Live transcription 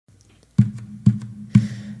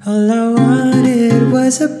All I wanted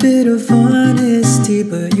was a bit of honesty,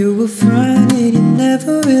 but you were fronting, you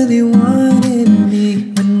never really wanted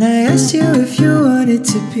me. When I asked you if you wanted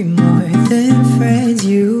to be more than friends,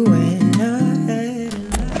 you went ahead.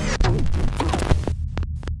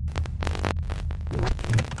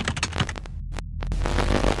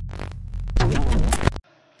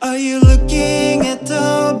 Are you looking at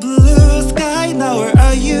the blue sky now, or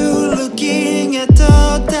are you looking at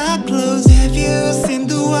the dark clothes? Have you seen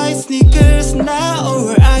the white sneakers now,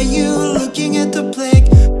 or are you looking at the black?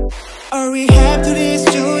 Are we have to this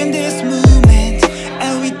true in this moment,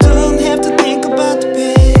 and we don't have to think about the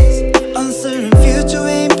past? Uncertain future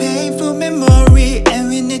ain't painful memory, and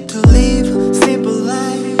we need to live simple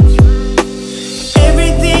life.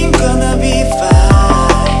 Everything gonna be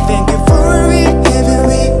fine. Thank you for it, heaven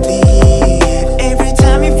with me. Every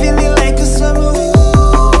time you feeling like a summer,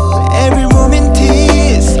 every moment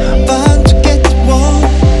is bound to get warm.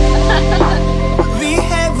 We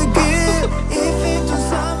have a good if into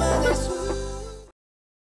some others.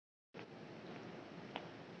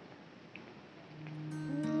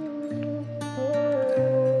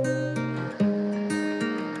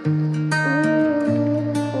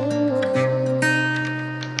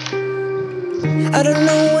 I don't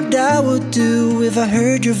know what I would do if I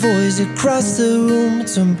heard your voice across the room at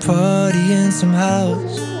some party in some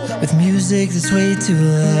house with music that's way too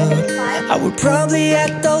loud. I would probably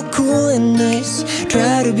act all cool and nice,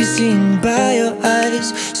 try to be seen by your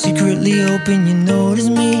eyes, secretly hoping you notice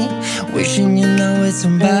me, wishing you're not with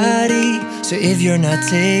somebody. So if you're not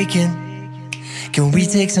taken, can we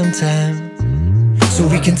take some time so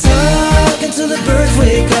we can talk until the birds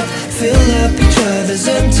wake up, fill up each other's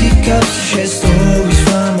empty cups, share stories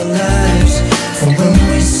from our lives, from when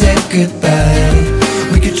we said goodbye.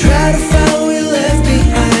 We could try to find what we left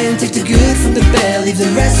behind, take the good from the bad, leave the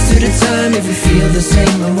rest to the time. If we feel the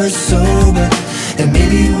same when we're sober, then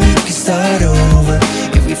maybe we can start over.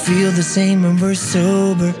 If we feel the same when we're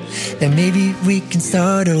sober, then maybe we can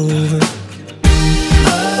start over.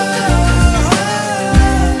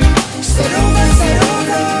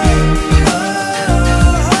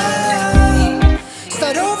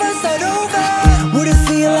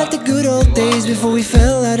 Before we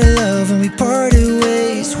fell out of love and we parted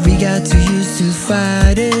ways, we got too used to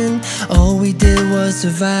fighting, all we did was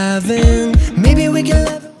surviving. Maybe we can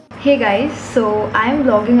love. Hey guys, so I'm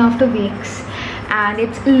vlogging after weeks and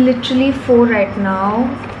it's literally 4 right now,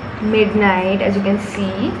 midnight. As you can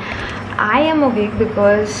see, I am awake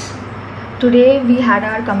because today we had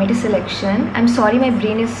our committee selection. I'm sorry, my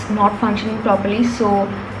brain is not functioning properly, so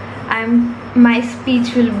my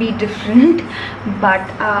speech will be different, but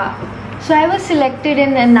so I was selected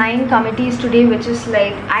in 9 committees today, which is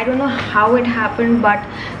like, I don't know how it happened, but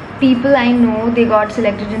people I know, they got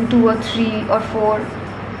selected in 2 or 3 or 4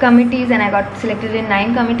 committees, and I got selected in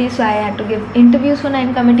 9 committees. So I had to give interviews for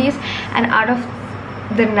 9 committees, and out of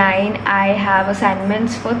the 9 I have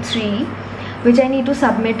assignments for 3, which I need to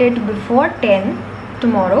submit it before 10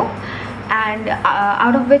 tomorrow, and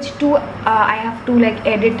out of which 2 I have to like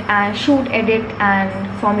edit and edit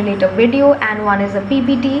and formulate a video, and 1 is a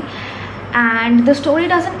PPT. And the story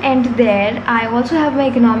doesn't end there. I also have my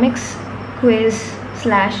economics quiz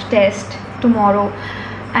 / test tomorrow,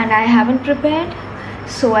 and I haven't prepared,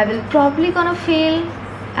 so I will probably gonna fail.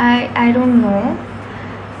 I don't know,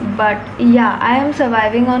 but yeah, I am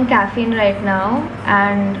surviving on caffeine right now,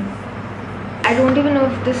 and I don't even know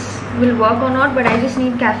if this will work or not, but I just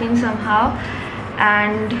need caffeine somehow.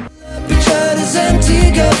 And Each other's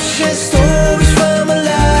empty cups, share stories from our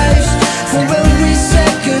lives, from when we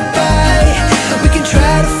said goodbye. We can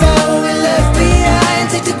try to find what we left behind,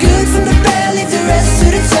 take the good from the bad, leave the rest to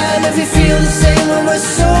the time. If we feel the same when we're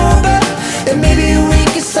sober, then maybe we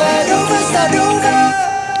can start over, start over.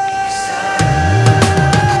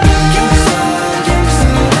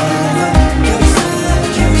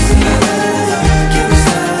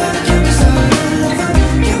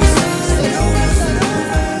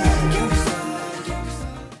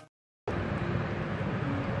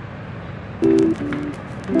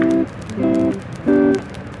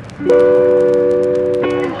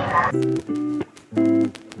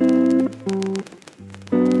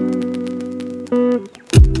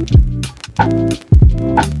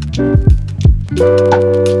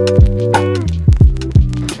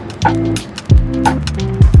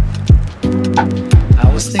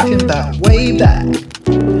 I was thinking about way back,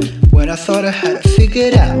 when I thought I had it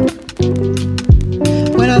figured out,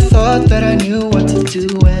 when I thought that I knew what to do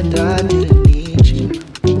and I didn't need you.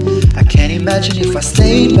 I can't imagine if I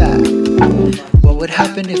stayed back, what would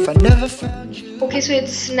happen if I never found you. Okay, so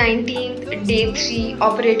it's 19th, day 3,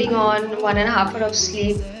 operating on 1.5 hours of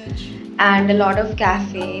sleep and a lot of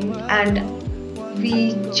caffeine, and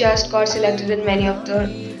we just got selected in many of the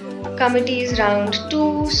committees round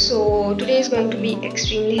 2. So today is going to be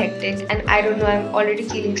extremely hectic, and I don't know, I'm already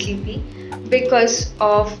feeling sleepy because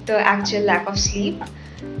of the actual lack of sleep.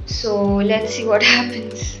 So let's see what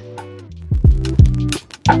happens.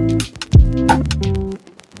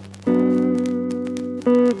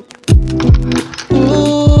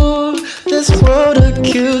 This world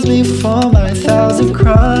accused me for my 1,000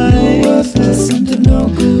 crimes.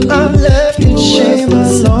 I'm left in shame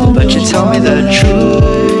alone, but you tell me the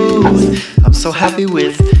truth. I'm so happy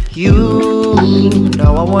with you.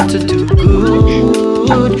 Now I want to do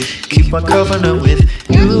good. Keep my covenant with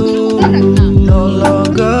you. No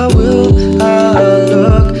longer will I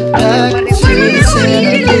look back to the sin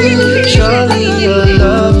I did. Surely your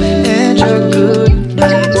love and your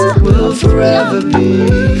goodness will forever be.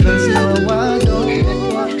 'Cause no, I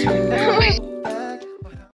don't want to go back.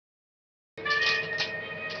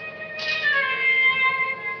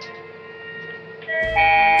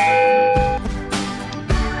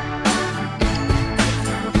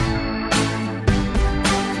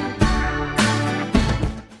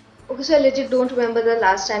 Okay, so I legit don't remember the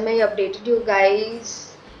last time I updated you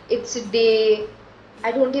guys. It's a day,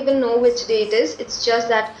 I don't even know which day it is. It's just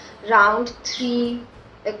that round 3,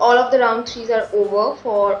 like all of the round 3s are over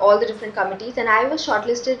for all the different committees, and I was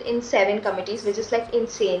shortlisted in 7 committees, which is like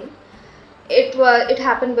insane. It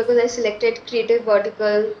happened because I selected creative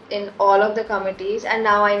vertical in all of the committees, and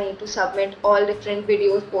now I need to submit all different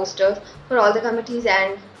videos, posters for all the committees,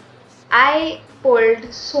 and I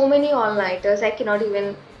pulled so many all-nighters. I cannot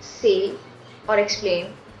even say or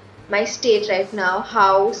explain my state right now,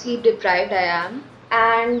 how sleep deprived I am.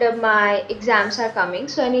 And my exams are coming,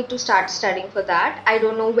 so I need to start studying for that. I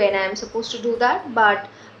don't know when I am supposed to do that, but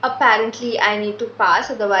apparently I need to pass,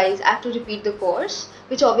 otherwise I have to repeat the course,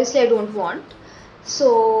 which obviously I don't want. So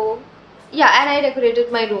yeah, and I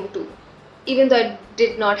decorated my room too, even though I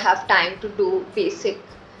did not have time to do basic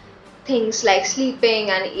things like sleeping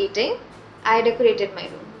and eating. I decorated my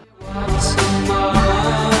room.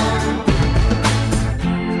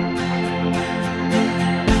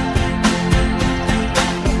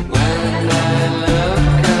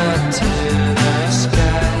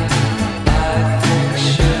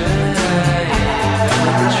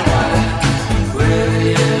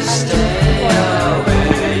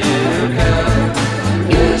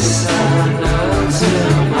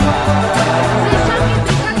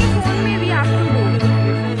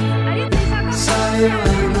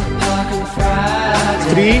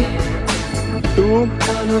 Three, 2,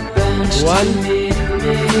 1,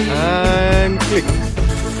 and click.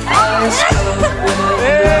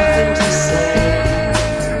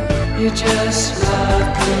 You just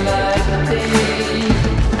rock like me.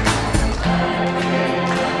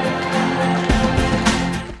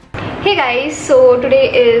 Hey guys, so today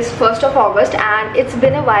is 1st of August and it's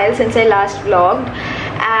been a while since I last vlogged,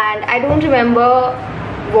 and I don't remember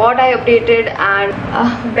what I updated and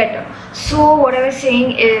better. So what I was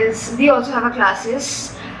saying is, we also have our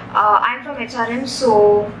classes. I'm from HRM,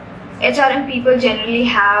 so HRM people generally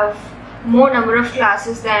have more number of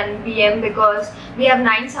classes than BM, because we have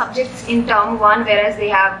 9 subjects in term 1, whereas they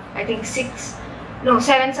have I think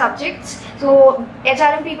 7 subjects. So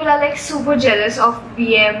HRM people are like super jealous of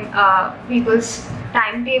BM people's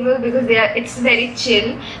timetable, because it's very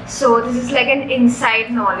chill. So this is like an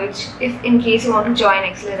inside knowledge if in case you want to join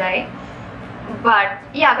XLRI. But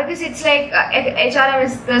yeah, because it's like HRM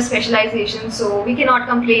is the specialization, so we cannot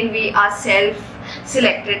complain, we ourselves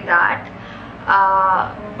selected that.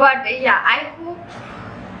 But yeah, I hope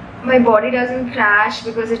my body doesn't crash,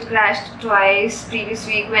 because it crashed twice previous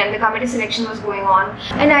week when the committee selection was going on.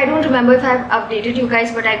 And I don't remember if I've updated you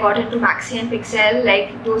guys, but I got into Maxi and Pixel.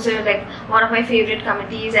 Like those are like one of my favorite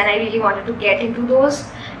committees, and I really wanted to get into those,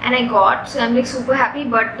 and I got. So I'm like super happy,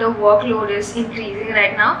 but the workload is increasing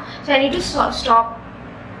right now, so I need to stop.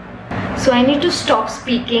 So I need to stop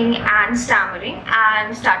speaking and stammering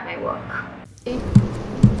and start my work.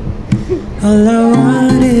 All I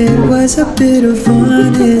wanted was a bit of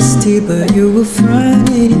honesty, but you were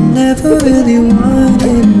fronting, you never really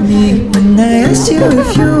wanted me. When I asked you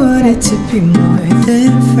if you wanted to be more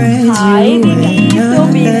than friends, you went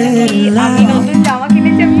on that line.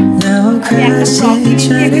 Now I'm crashing,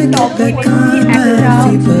 trying to get back on my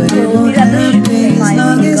feet, but it won't happen as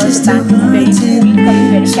long as it's still haunting.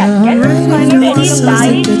 So I'm writing more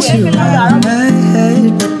songs to get you out of my head,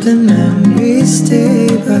 but the memories stay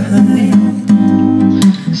behind.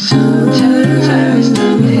 Sometimes I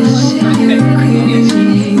miss you,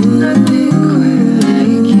 crazy, nothing quite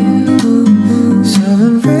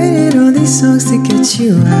songs to get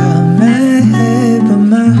you out of my head, but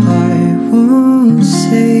my heart won't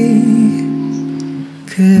say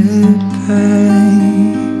goodbye.